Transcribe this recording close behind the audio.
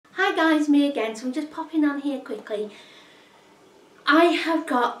guys, me again. So I'm just popping on here quickly. I have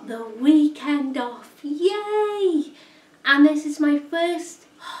got the weekend off, yay! And this is my first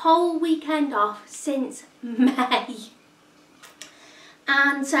whole weekend off since May.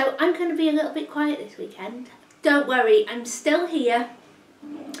 And so I'm going to be a little bit quiet this weekend. Don't worry, I'm still here.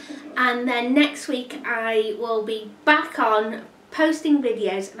 And then next week I will be back on posting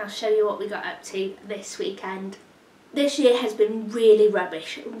videos and I'll show you what we got up to this weekend. This year has been really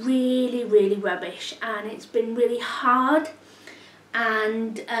rubbish, really rubbish, and it's been really hard,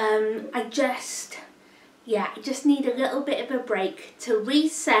 and I just need a little bit of a break to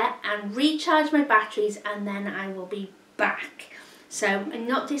reset and recharge my batteries, and then I will be back. So I'm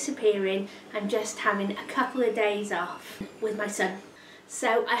not disappearing, I'm just having a couple of days off with my son.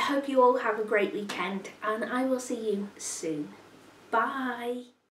 So I hope you all have a great weekend, and I will see you soon. Bye.